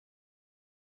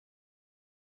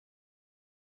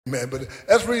Amen. But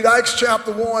let's read Acts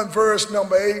chapter 1, verse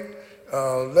number 8.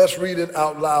 Let's read it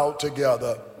out loud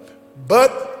together.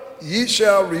 But ye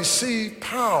shall receive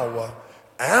power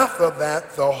after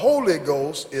that the Holy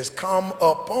Ghost is come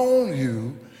upon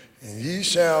you, and ye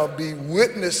shall be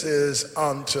witnesses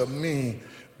unto me,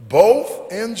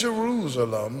 both in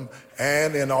Jerusalem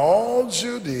and in all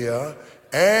Judea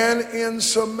and in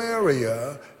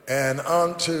Samaria and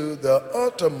unto the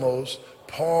uttermost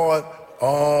part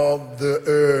of the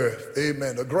earth.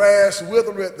 Amen. The grass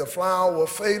withereth, the flower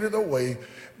faded away,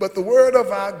 but the word of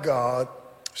our God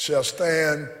shall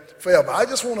stand forever. I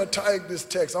just want to take this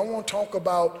text. I want to talk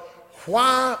about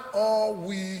why are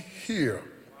we here?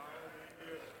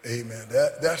 Amen.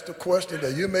 That's the question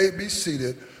that you may be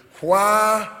seated.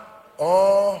 Why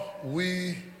are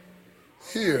we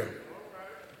here?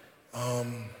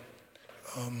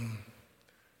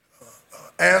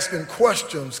 Asking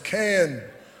questions can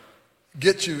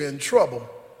get you in trouble.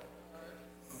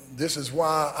 This is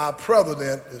why our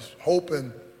president is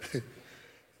hoping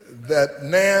that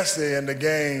Nancy and the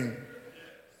gang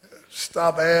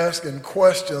stop asking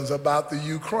questions about the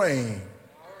Ukraine.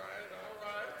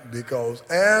 Because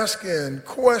asking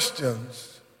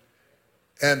questions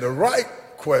and the right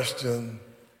question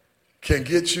can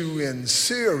get you in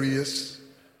serious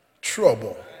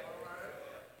trouble.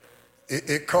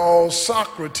 It caused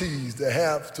Socrates to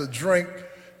have to drink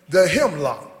the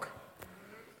hemlock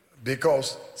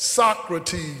because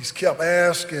Socrates kept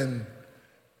asking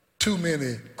too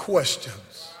many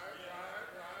questions.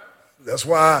 That's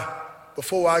why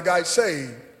before I got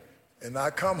saved and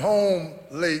I come home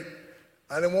late,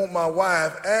 I didn't want my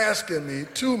wife asking me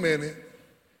too many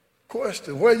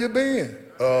questions. Where you been?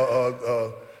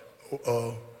 The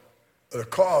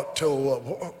car towed up.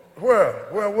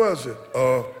 Where was it?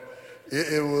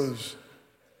 It was,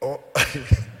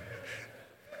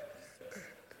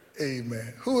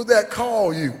 amen. Who was that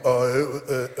call you?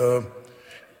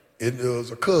 It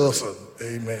was a cousin,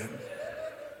 amen.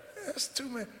 That's too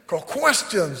many. Because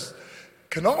questions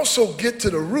can also get to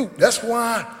the root. That's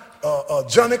why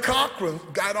Johnny Cochran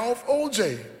got off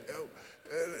OJ.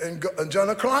 And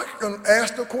Johnny Cochran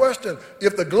asked the question,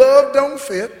 if the glove don't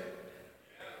fit,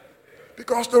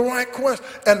 because the right question,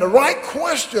 and the right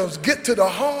questions get to the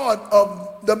heart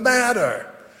of the matter.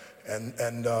 And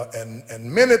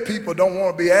many people don't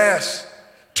want to be asked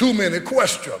too many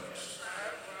questions.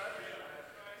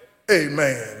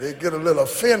 Amen. They get a little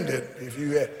offended if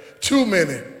you have too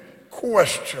many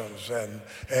questions. And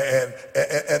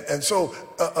so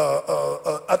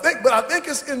I think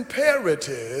it's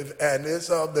imperative and it's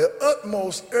of the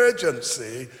utmost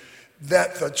urgency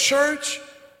that the church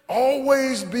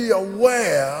always be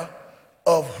aware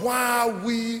of why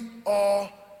we are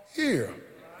here,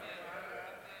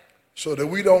 so that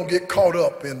we don't get caught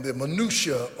up in the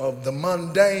minutia of the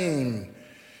mundane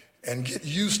and get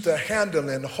used to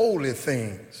handling holy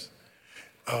things.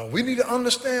 We need to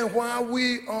understand why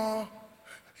we are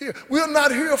here. We are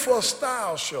not here for a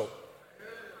style show.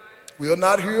 We are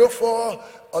not here for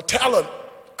a talent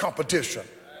competition.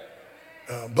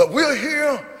 But we're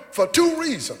here for two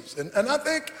reasons. And I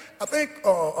think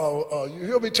you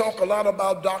hear me talk a lot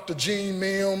about Dr. Gene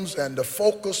Mims and the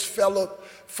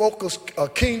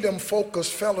Kingdom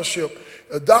Focus Fellowship.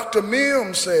 Dr.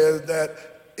 Mims says that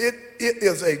it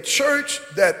is a church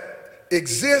that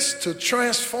exists to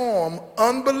transform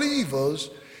unbelievers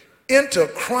into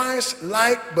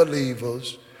Christ-like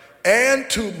believers and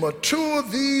to mature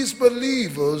these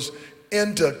believers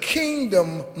into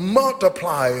kingdom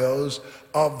multipliers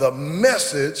of the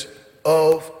message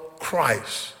of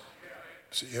Christ.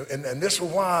 See, and this is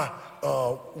why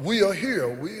we are here.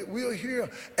 We are here.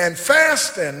 And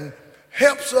fasting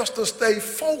helps us to stay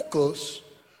focused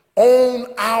on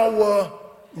our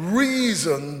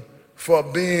reason for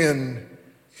being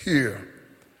here.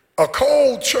 A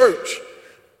cold church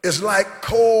is like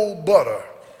cold butter.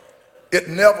 It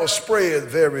never spreads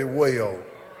very well.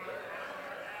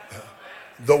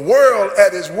 The world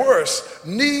at its worst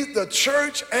needs the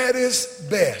church at its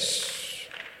best.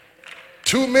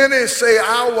 Too many say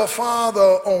our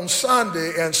Father on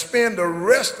Sunday and spend the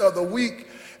rest of the week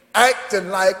acting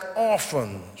like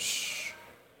orphans.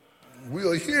 We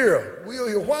are here. We are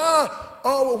here.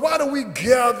 Why do we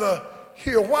gather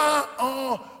here? Why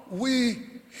are we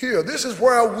here? This is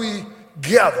where we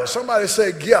gather. Somebody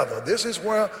say gather. This is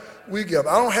where we gather.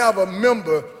 I don't have a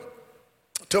member,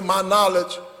 to my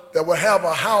knowledge, that will have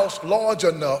a house large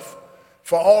enough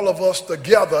for all of us to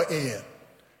gather in.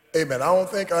 Amen. I don't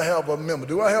think I have a member.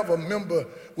 Do I have a member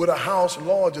with a house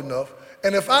large enough?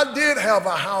 And if I did have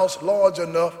a house large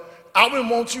enough, I wouldn't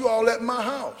want you all at my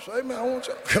house. Amen. I want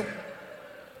you.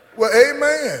 Well,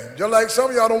 amen. Just like some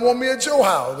of y'all don't want me at your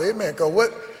house. Amen. Because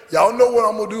what, y'all know what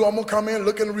I'm going to do. I'm going to come in,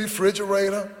 look in the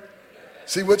refrigerator,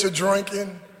 see what you're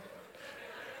drinking.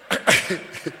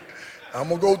 I'm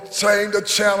going to go change the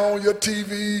channel on your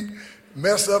TV,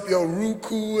 mess up your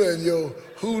Roku and your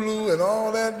Hulu and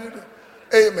all that.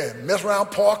 Amen. Mess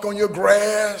around, park on your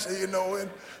grass, and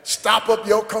stop up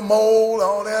your commode,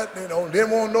 all that, Then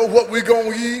won't know what we're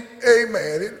going to eat.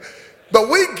 Amen. But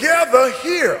we gather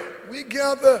here. We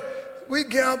gather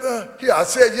here. I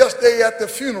said yesterday at the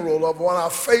funeral of one of our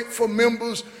faithful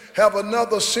members, have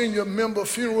another senior member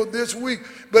funeral this week.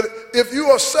 But if you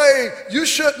are saved, you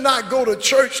should not go to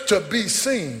church to be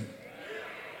seen.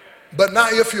 But now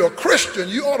if you're a Christian,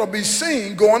 you ought to be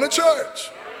seen going to church.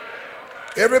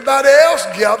 Everybody else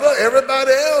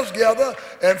gather,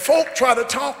 and folk try to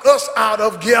talk us out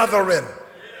of gathering.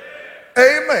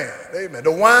 Amen. Amen.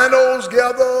 The winos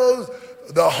gather,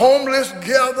 the homeless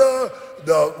gather,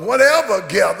 the whatever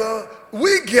gather,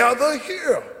 we gather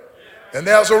here. And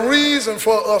there's a reason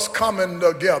for us coming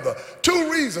together. Two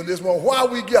reasons this morning why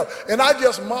we gather. And I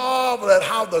just marvel at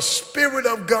how the Spirit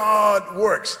of God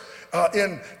works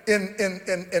in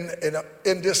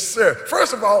this service.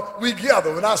 First of all, we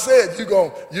gather. When I said you're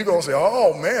gonna say,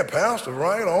 oh man, Pastor,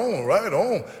 right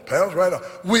on, Pastor, right on.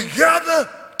 We gather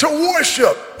to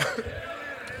worship.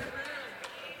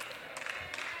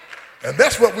 And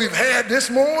that's what we've had this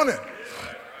morning.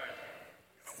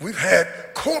 We've had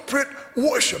corporate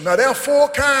worship. Now, there are four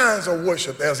kinds of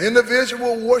worship. There's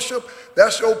individual worship.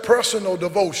 That's your personal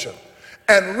devotion.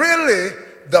 And really,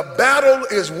 the battle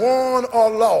is won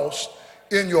or lost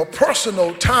in your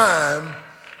personal time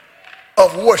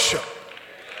of worship.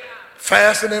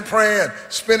 Fasting and praying,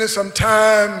 spending some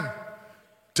time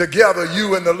together,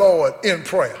 you and the Lord, in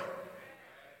prayer.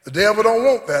 The devil don't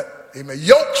want that. Amen.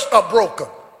 Yokes are broken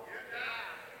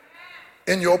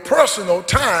in your personal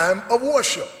time of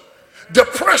worship.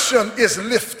 Depression is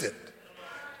lifted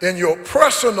in your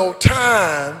personal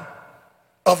time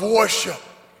of worship.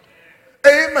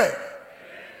 Amen.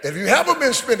 If you haven't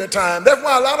been spending time, that's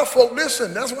why a lot of folk,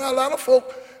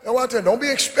 don't be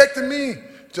expecting me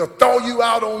to throw you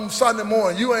out on Sunday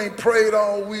morning. You ain't prayed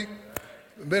all week,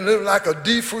 been living like a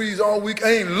defreeze all week,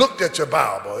 ain't looked at your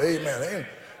Bible. Amen.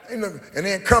 And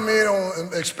then come in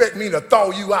and expect me to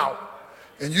throw you out.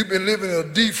 And you've been living in a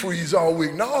defreeze all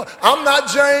week. No, I'm not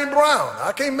Jane Brown.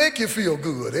 I can't make you feel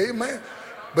good, amen.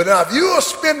 But now if you are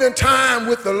spending time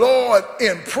with the Lord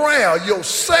in prayer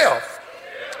yourself,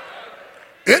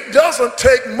 it doesn't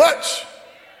take much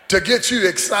to get you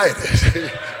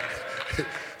excited.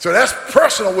 So that's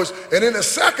personal worship. And then the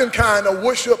second kind of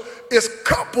worship is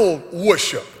couple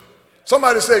worship.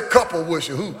 Somebody say couple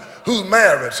worship. Who's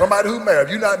married? Somebody who's married.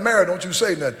 If you're not married, don't you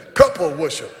say nothing. Couple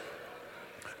worship.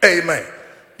 Amen.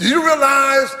 Do you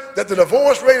realize that the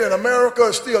divorce rate in America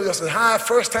is still just as high?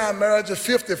 First-time marriages,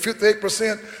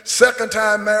 58%.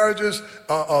 Second-time marriages,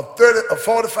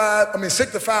 65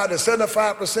 to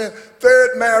 75%.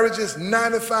 Third marriages,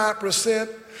 95%.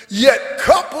 Yet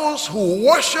couples who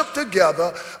worship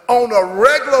together on a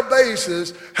regular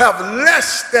basis have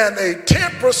less than a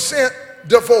 10%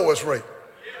 divorce rate.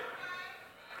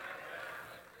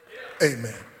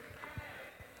 Amen.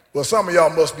 Well, some of y'all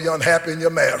must be unhappy in your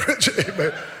marriage.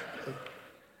 Amen.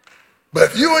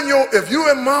 But if you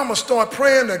and mama start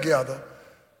praying together,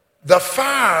 the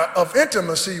fire of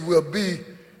intimacy will be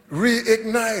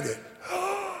reignited.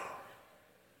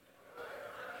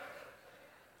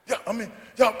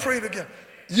 Y'all pray together.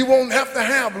 You won't have to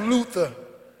have Luther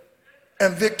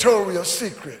and Victoria's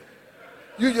Secret.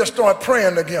 You just start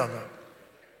praying together.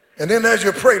 And then as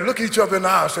you pray, look each other in the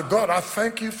eye and say, God, I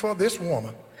thank you for this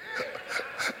woman.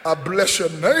 I bless your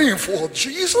name for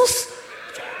Jesus.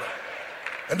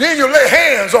 And then you lay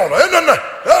hands on her.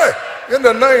 In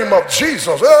the name of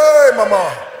Jesus. Hey,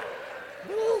 mama.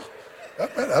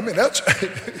 Amen.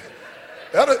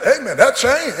 That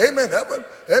changed.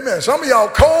 Amen. Some of y'all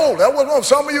cold. That was wrong.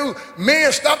 Some of you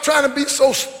men, stop trying to be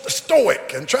so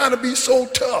stoic and trying to be so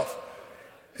tough.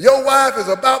 Your wife is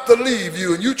about to leave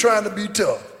you and you trying to be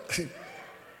tough.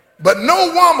 But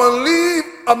no woman leave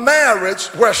a marriage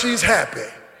where she's happy.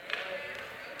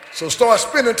 So start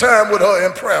spending time with her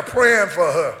in prayer, praying for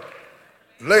her.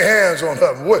 Lay hands on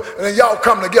her. And then y'all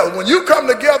come together. When you come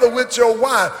together with your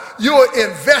wife, you're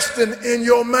investing in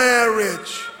your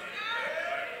marriage.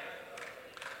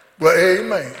 Well,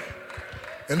 amen.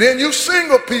 And then you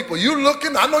single people, you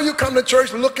looking. I know you come to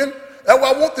church looking. That's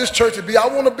what I want this church to be. They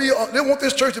want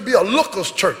this church to be a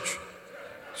looker's church.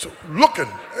 So looking,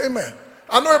 amen.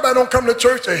 I know everybody don't come to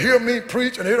church to hear me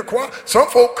preach and hear the choir. Some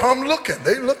folk come looking.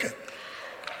 They looking.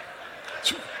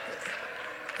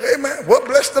 Amen. Well,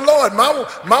 bless the Lord.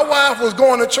 My wife was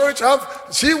going to church.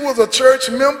 She was a church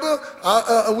member.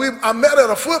 I met at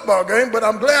a football game, but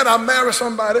I'm glad I married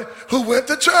somebody who went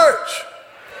to church.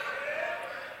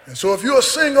 And so if you're a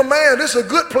single man, this is a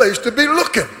good place to be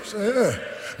looking. Yeah.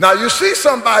 Now you see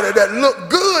somebody that look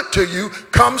good to you,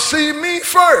 come see me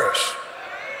first.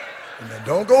 And then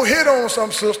don't go hit on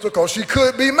some sister because she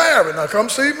could be married. Now come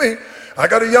see me. I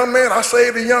got a young man, I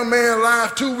saved a young man's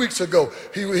life 2 weeks ago.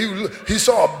 He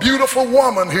saw a beautiful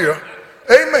woman here.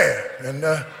 Amen.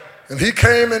 And he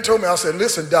came and told me, I said,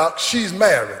 listen, Doc, she's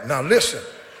married. Now listen,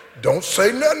 don't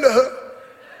say nothing to her.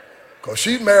 Because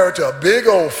she's married to a big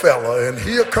old fella, and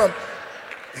he'll come.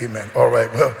 Amen. All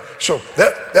right. Well, so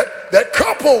that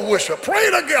couple worship, pray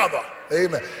together.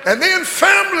 Amen. And then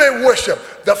family worship,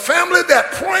 the family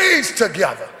that prays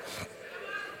together,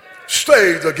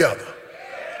 stays together.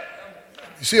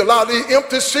 You see a lot of these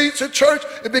empty seats at church,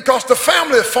 it's because the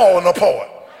family is falling apart.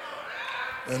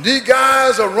 And these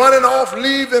guys are running off,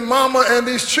 leaving mama and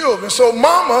these children. So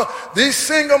mama, these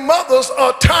single mothers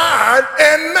are tired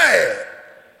and mad.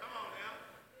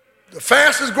 The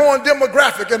fastest growing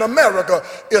demographic in America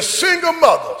is single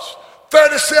mothers.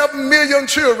 37 million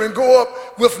children grow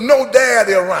up with no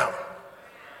daddy around.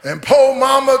 And poor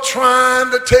mama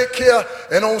trying to take care,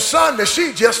 and on Sunday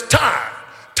she just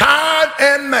tired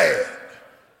and mad.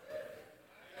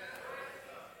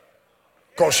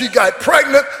 Because she got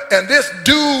pregnant and this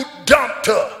dude dumped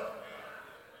her.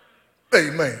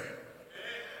 Amen.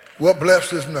 Well, bless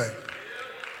his name.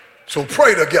 So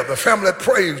pray together. Family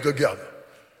prays together.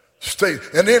 Stay.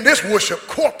 And then this worship,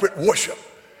 corporate worship,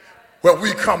 where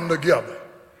we come together.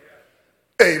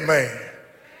 Amen.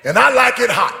 And I like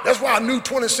it hot. That's why I knew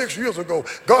 26 years ago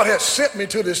God had sent me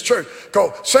to this church.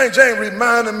 Because St. James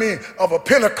reminded me of a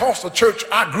Pentecostal church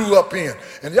I grew up in.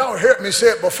 And y'all heard me say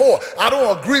it before. I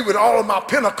don't agree with all of my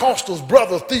Pentecostals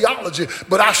brothers' theology,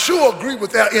 but I sure agree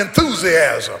with their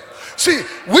enthusiasm. See,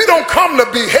 we don't come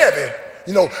to be heavy.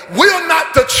 You know, we're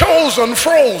not the chosen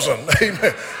frozen.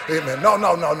 Amen. Amen.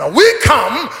 No. We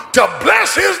come to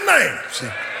bless his name. See,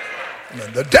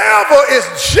 the devil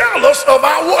is jealous of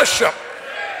our worship.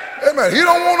 Amen. He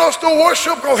don't want us to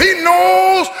worship because he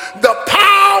knows the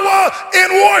power in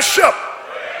worship.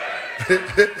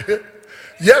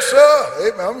 Yes,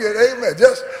 sir. Amen. Amen.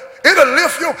 Just, it'll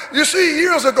lift you. You see,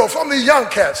 years ago, from the young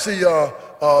cats, see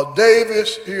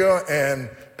Davis here and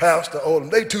Pastor Odom,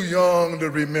 they too young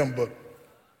to remember.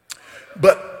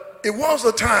 But it was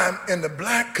a time in the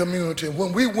black community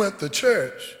when we went to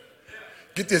church.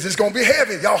 Get this, it's going to be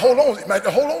heavy. Y'all hold on. You might have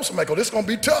to hold on somebody because this is going to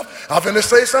be tough. I'm going to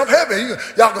say something heavy.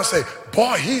 Y'all going to say,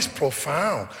 boy, he's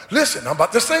profound. Listen, I'm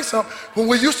about to say something. When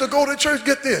we used to go to church,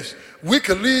 get this, we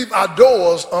could leave our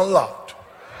doors unlocked.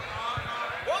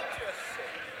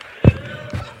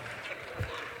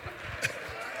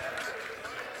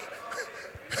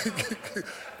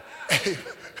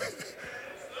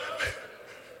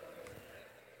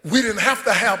 We didn't have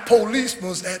to have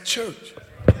policemen at church.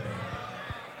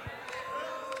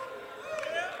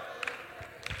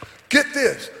 Get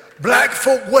this, black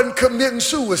folk wasn't committing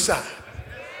suicide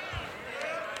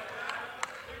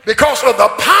because of the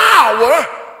power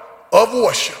of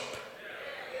worship.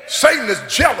 Satan is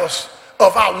jealous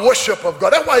of our worship of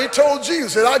God. That's why he told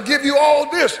Jesus, I give you all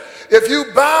this if you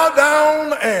bow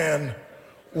down and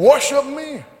worship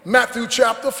me. Matthew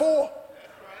chapter 4.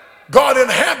 God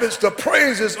inhabits the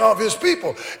praises of his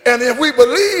people. And if we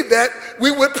believe that,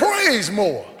 we would praise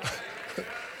more.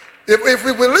 If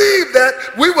we believe that,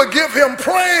 we will give him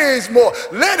praise more.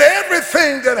 Let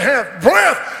everything that hath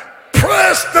breath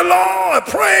bless the Lord,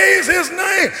 praise his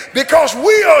name, because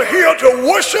we are here to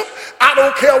worship. I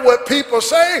don't care what people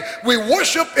say. We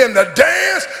worship in the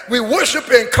dance. We worship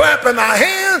in clapping our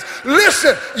hands.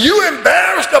 Listen, you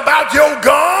embarrassed about your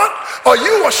God? Are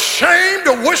you ashamed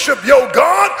to worship your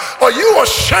God? Are you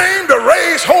ashamed to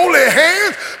raise holy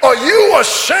hands? Are you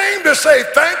ashamed to say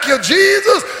thank you,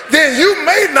 Jesus? Then you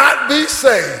may not be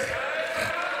saved.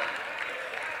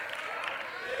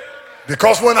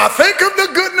 Because when I think of the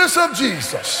goodness of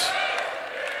Jesus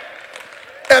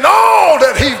and all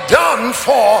that he's done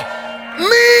for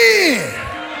me,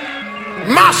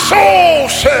 my soul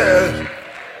says,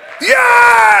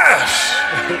 yes.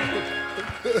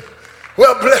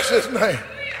 Well, bless his name.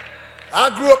 I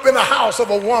grew up in the house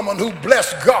of a woman who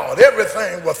blessed God.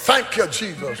 Everything was thank you,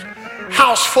 Jesus.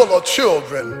 House full of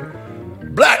children.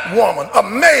 Black woman, a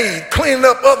maid cleaning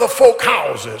up other folk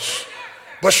houses.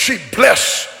 But she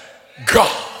blessed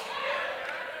God.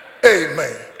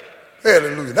 Amen.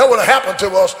 Hallelujah. That would have happened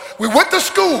to us. We went to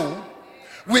school.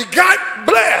 We got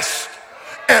blessed.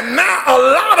 And now a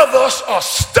lot of us are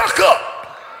stuck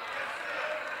up.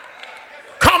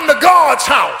 come to God's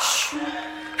house,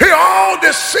 hear all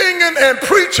this singing and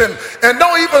preaching and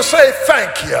don't even say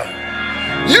thank you.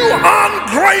 You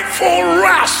ungrateful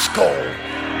rascal.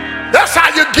 That's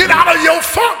how you get out of your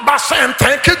funk, by saying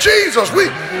thank you, Jesus.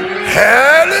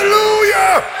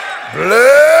 Hallelujah.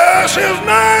 Bless his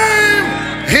name.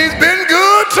 He's been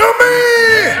good to me.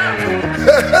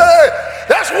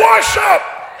 That's worship.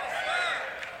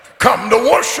 Come to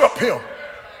worship him.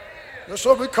 That's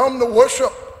what we come to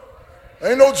worship.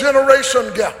 Ain't no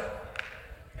generation gap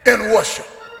in worship.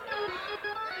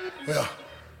 Well,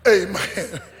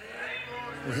 amen.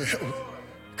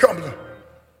 Come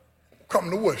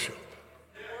to worship.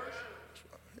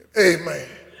 Amen.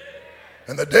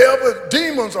 And the devil,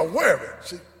 demons are worried,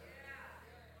 see.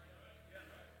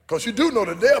 Because you do know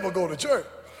the devil go to church.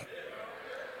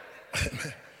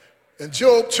 Amen. In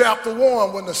Job chapter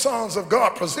 1, when the sons of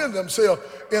God presented themselves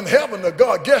in heaven to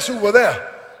God, guess who were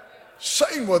there?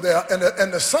 Satan were there,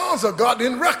 and the sons of God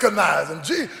didn't recognize him.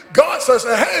 God says,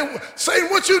 hey, Satan,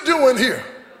 what you doing here?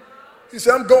 He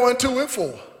said, I'm going 2 and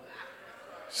 4,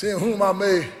 seeing whom I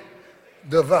may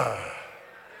devour.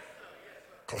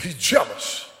 Because he's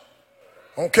jealous.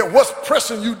 I don't care what's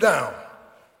pressing you down.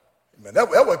 Man, that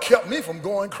what kept me from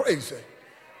going crazy.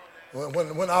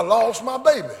 When I lost my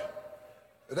baby.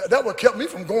 That what kept me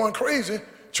from going crazy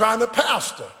trying to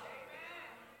pastor.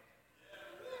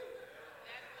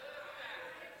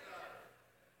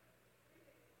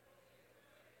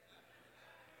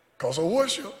 Because of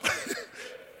worship.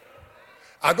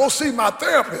 I go see my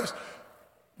therapist,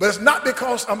 but it's not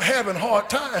because I'm having hard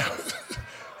times.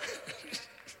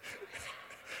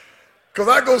 Because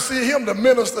I go see him to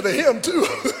minister to him too.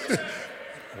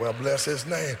 Well, bless his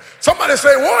name. Somebody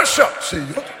say worship. See,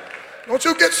 don't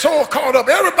you get so caught up.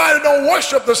 Everybody don't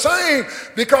worship the same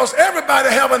because everybody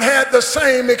haven't had the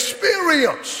same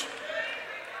experience.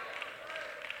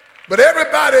 But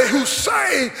everybody who's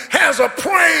saved has a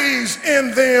praise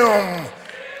in them.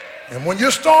 And when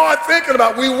you start thinking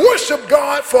about, we worship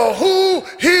God for who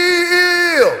he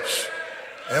is,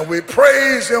 and we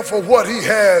praise him for what he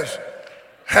has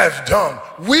done.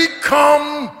 We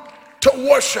come to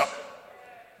worship.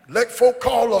 Let folk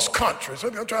call us country. So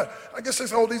I guess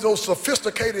it's all these old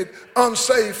sophisticated,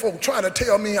 unsaved folk trying to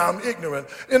tell me I'm ignorant.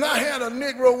 And I had a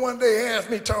Negro one day ask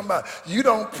me, talking about, you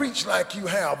don't preach like you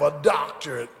have a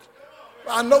doctorate.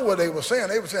 I know what they were saying.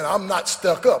 They were saying, I'm not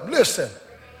stuck up. Listen,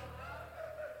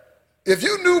 if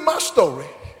you knew my story,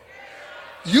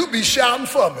 you'd be shouting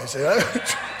for me. See,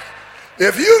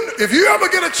 If you ever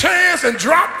get a chance and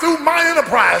drop through my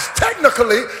enterprise,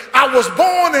 technically, I was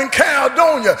born in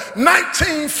Caledonia,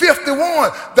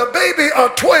 1951, the baby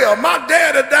of 12. My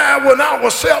daddy died when I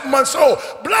was 7 months old.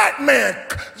 Black man,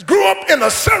 grew up in a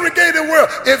segregated world.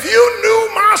 If you knew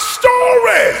my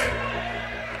story,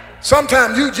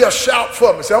 sometimes you just shout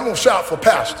for me. Say, I'm going to shout for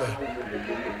pastor.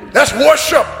 That's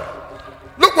worship.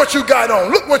 Look what you got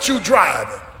on. Look what you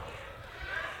driving.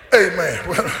 Amen.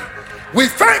 Well, we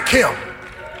thank him.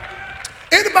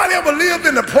 Anybody ever lived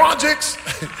in the projects?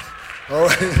 All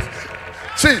right.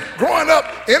 See, growing up,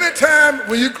 anytime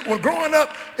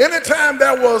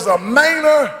there was a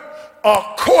manor or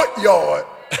courtyard,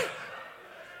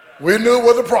 we knew it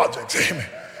was a project. Amen.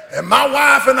 And my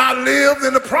wife and I lived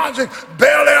in the project,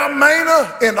 Bel Air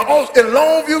Manor in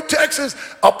Longview, Texas,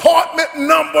 apartment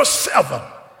number 7.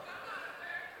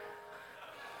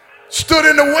 Stood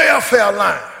in the welfare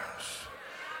lines.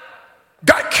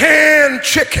 Got canned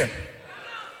chicken.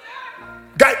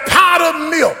 Got powdered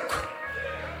milk.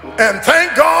 And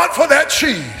thank God for that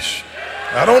cheese.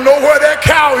 I don't know where that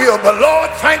cow is, but Lord,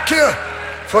 thank you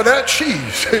for that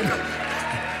cheese.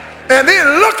 And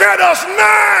then look at us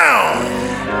now.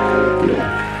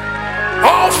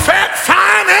 All fat,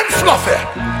 fine, and fluffy.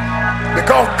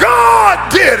 Because God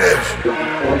did it.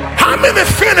 How many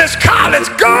finished college?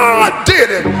 God did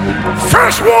it.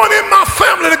 First one in my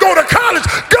family to go to college.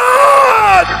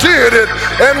 God did it.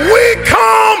 And we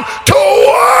come to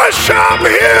worship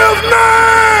his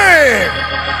name.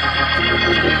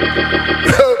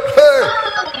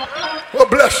 Well,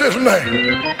 bless his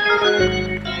name.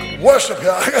 Worship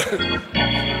him. I gotta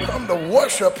come to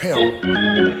worship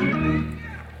him.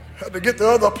 Have to get the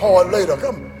other part later.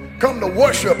 Come to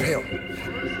worship him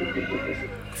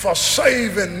for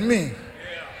saving me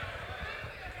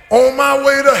on my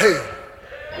way to hell.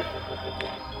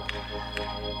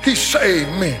 He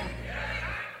saved me.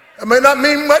 It may not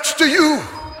mean much to you,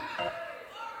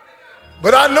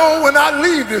 but I know when I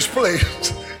leave this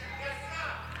place,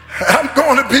 I'm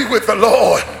going to be with the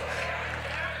Lord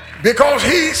because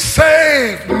he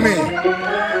saved me.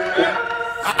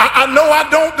 I know I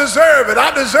don't deserve it.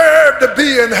 I deserve to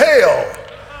be in hell.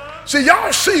 See,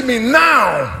 y'all see me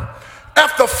now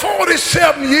after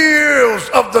 47 years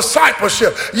of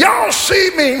discipleship. Y'all see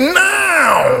me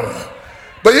now,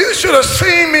 but you should have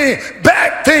seen me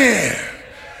back then,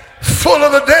 full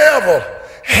of the devil,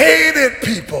 hated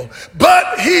people,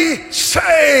 but he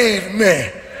saved me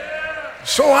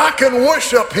so I can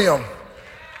worship him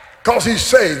because he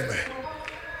saved me.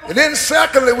 And then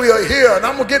secondly, we are here, and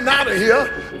I'm getting out of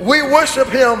here. We worship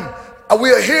him.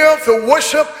 We are here to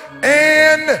worship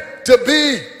and to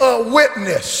be a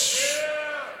witness.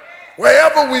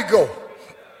 Wherever we go,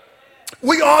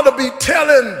 we ought to be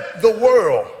telling the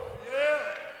world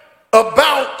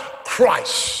about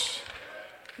Christ.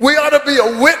 We ought to be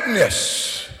a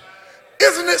witness.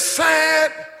 Isn't it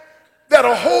sad that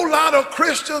a whole lot of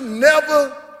Christians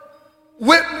never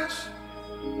witness?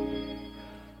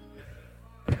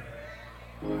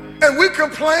 And we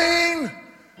complain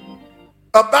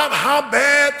about how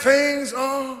bad things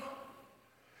are.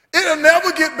 It'll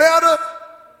never get better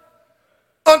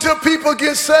until people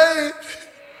get saved.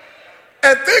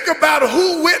 And think about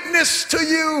who witnessed to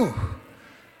you.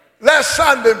 Last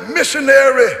Sunday,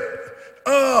 missionary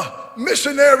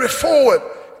Ford,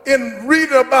 in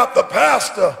reading about the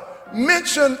pastor,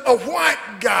 mentioned a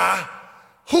white guy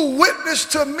who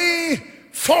witnessed to me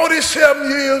 47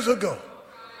 years ago.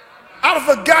 I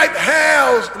forgot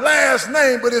Hal's last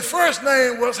name, but his first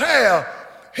name was Hal.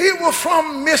 He was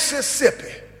from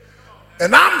Mississippi.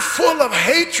 And I'm full of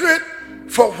hatred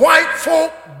for white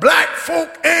folk, black folk,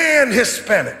 and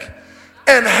Hispanic.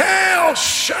 And Hal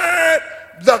shared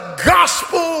the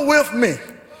gospel with me.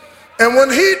 And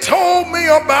when he told me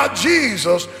about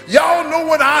Jesus, y'all know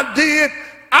what I did?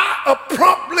 I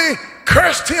promptly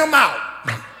cursed him out.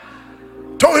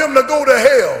 Told him to go to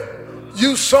hell.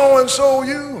 You so-and-so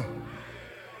you.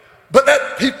 But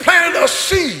that he planted a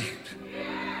seed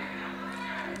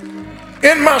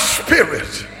in my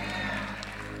spirit.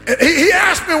 And he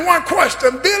asked me one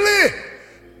question. Billy,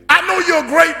 I know you're a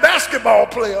great basketball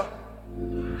player.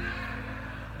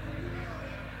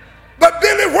 But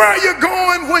Billy, where are you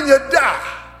going when you die?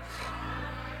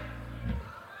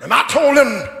 And I told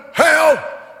him, Hal,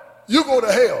 you go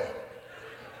to hell.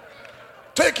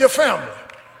 Take your family.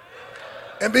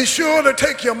 And be sure to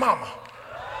take your mama.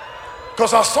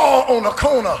 Because I saw her on the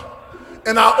corner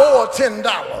and I owe her $10.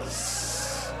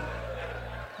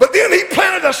 But then he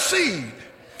planted a seed.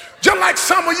 Just like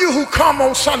some of you who come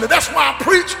on Sunday. That's why I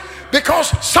preach.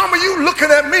 Because some of you looking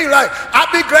at me like,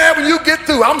 I'll be glad when you get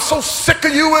through. I'm so sick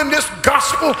of you in this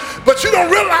gospel. But you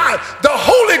don't realize the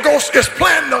Holy Ghost is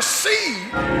planting a seed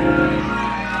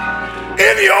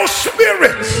in your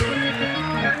spirit.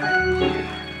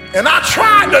 And I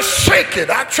tried to shake it.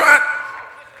 I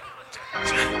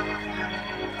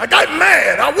got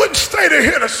mad. I wouldn't stay to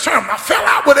hear the sermon. I fell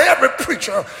out with every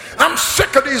preacher. I'm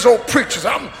sick of these old preachers.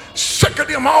 I'm sick of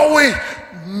them always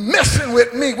messing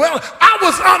with me. Well, I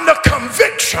was under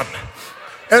conviction.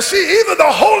 And see, either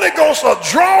the Holy Ghost will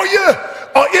draw you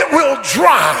or it will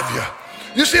drive you.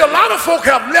 You see, a lot of folk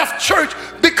have left church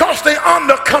because they're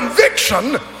under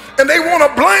conviction and they want to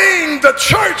blame the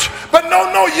church. But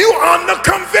no, you under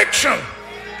conviction.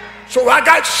 So I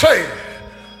got saved.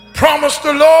 Promised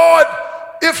the Lord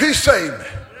if he saved me.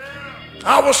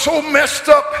 I was so messed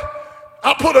up,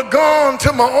 I put a gun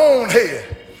to my own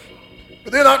head.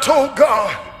 But then I told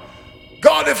God,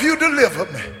 God, if you deliver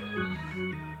me,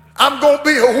 I'm going to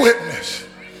be a witness.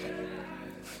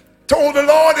 Told the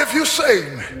Lord, if you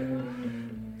save me,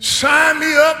 sign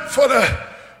me up for the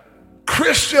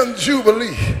Christian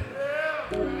Jubilee.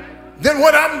 Then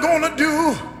what I'm going to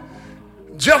do,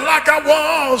 just like I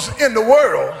was in the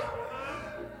world,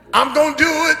 I'm going to do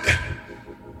it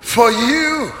for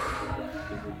you.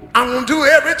 I'm going to do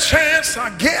every chance I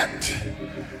get.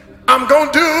 I'm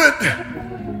going to do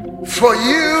it for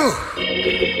you.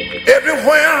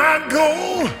 Everywhere I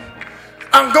go,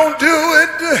 I'm going to do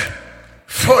it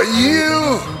for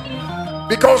you.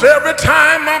 Because every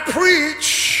time I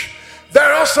preach,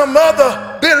 there are some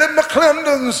other Billy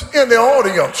McClendons in the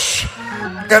audience.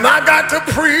 And I got to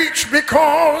preach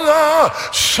because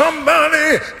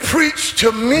somebody preached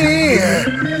to me.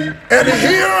 And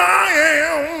here I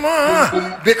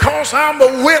am because I'm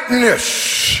a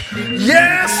witness.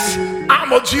 Yes,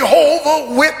 I'm a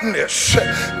Jehovah Witness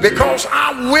because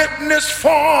I witness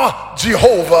for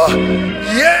Jehovah.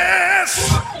 Yes,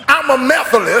 I'm a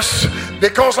Methodist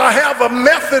because I have a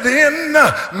method in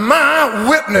my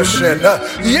witnessing.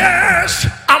 Yes,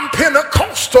 I'm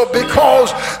Pentecostal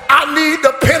because I need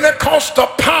the Pentecostal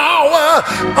power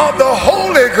of the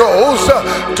Holy Ghost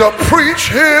to preach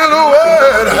His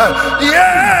word.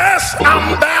 Yes,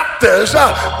 I'm Baptist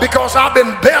because I've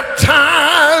been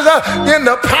baptized in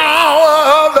the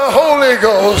power of the Holy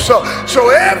Ghost. So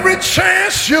every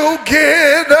chance you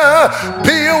get,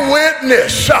 be a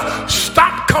witness.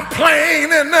 Stop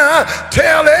complaining.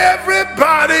 Tell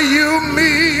everybody you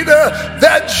meet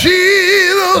that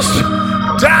Jesus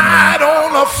died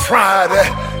on a Friday.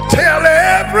 Tell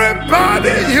everybody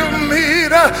you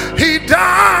meet he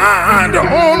died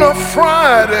on a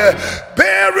Friday,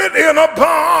 buried in a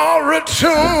borrowed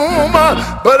tomb,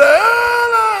 but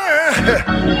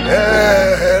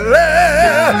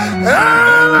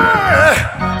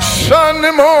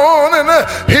Sunday morning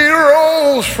he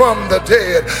rose from the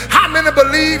dead. How many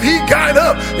believe he got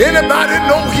up? Anybody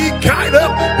know he got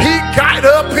up? He got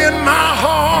up in my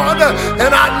heart,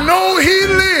 and I know he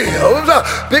lives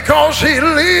because he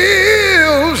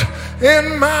lives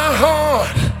in my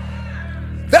heart.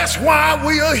 That's why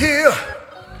we are here.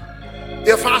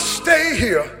 If I stay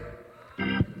here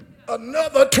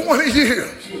another 20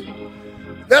 years,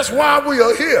 that's why we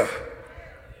are here.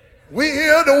 We're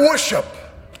here to worship,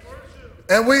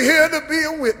 and we're here to be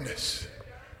a witness.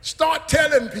 Start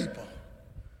telling people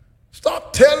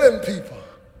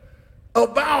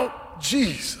about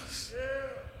Jesus,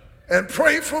 and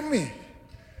pray for me,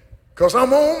 because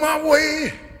I'm on my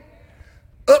way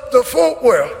up to Fort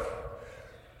Worth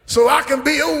so I can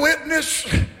be a witness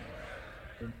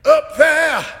up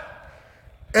there.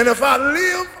 And if I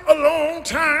live a long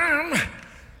time,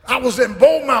 I was in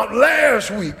Beaumont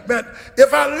last week, man.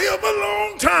 If I live a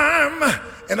long time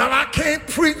and I can't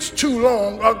preach too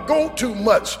long or go too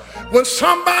much, when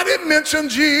somebody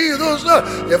mentions Jesus,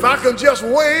 if I can just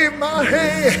wave my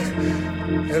hand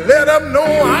and let them know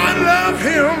I love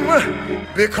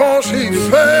him because he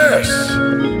first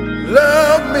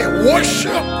loved me.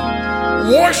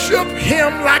 Worship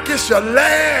him like it's your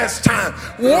last time.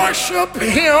 Worship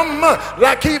him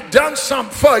like he done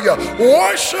something for you.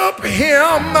 Worship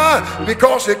him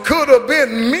because it could have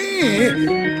been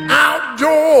me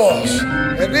outdoors.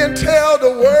 And then tell the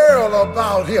world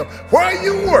about him. Where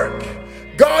you work,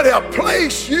 God has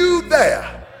placed you there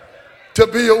to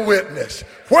be a witness.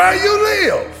 Where you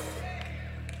live,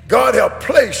 God has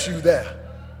placed you there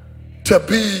to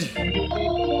be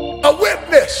a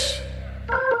witness.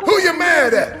 Who you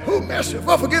mad at? Who mess you?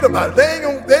 Well, forget about it.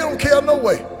 They don't care no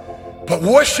way. But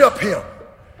worship him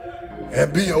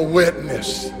and be a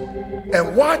witness.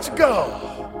 And watch God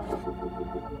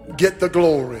get the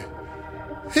glory.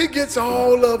 He gets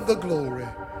all of the glory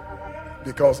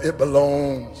because it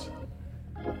belongs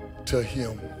to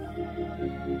him.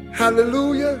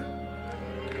 Hallelujah.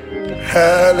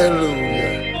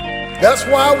 Hallelujah. That's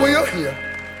why we are here.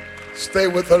 Stay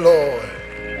with the Lord.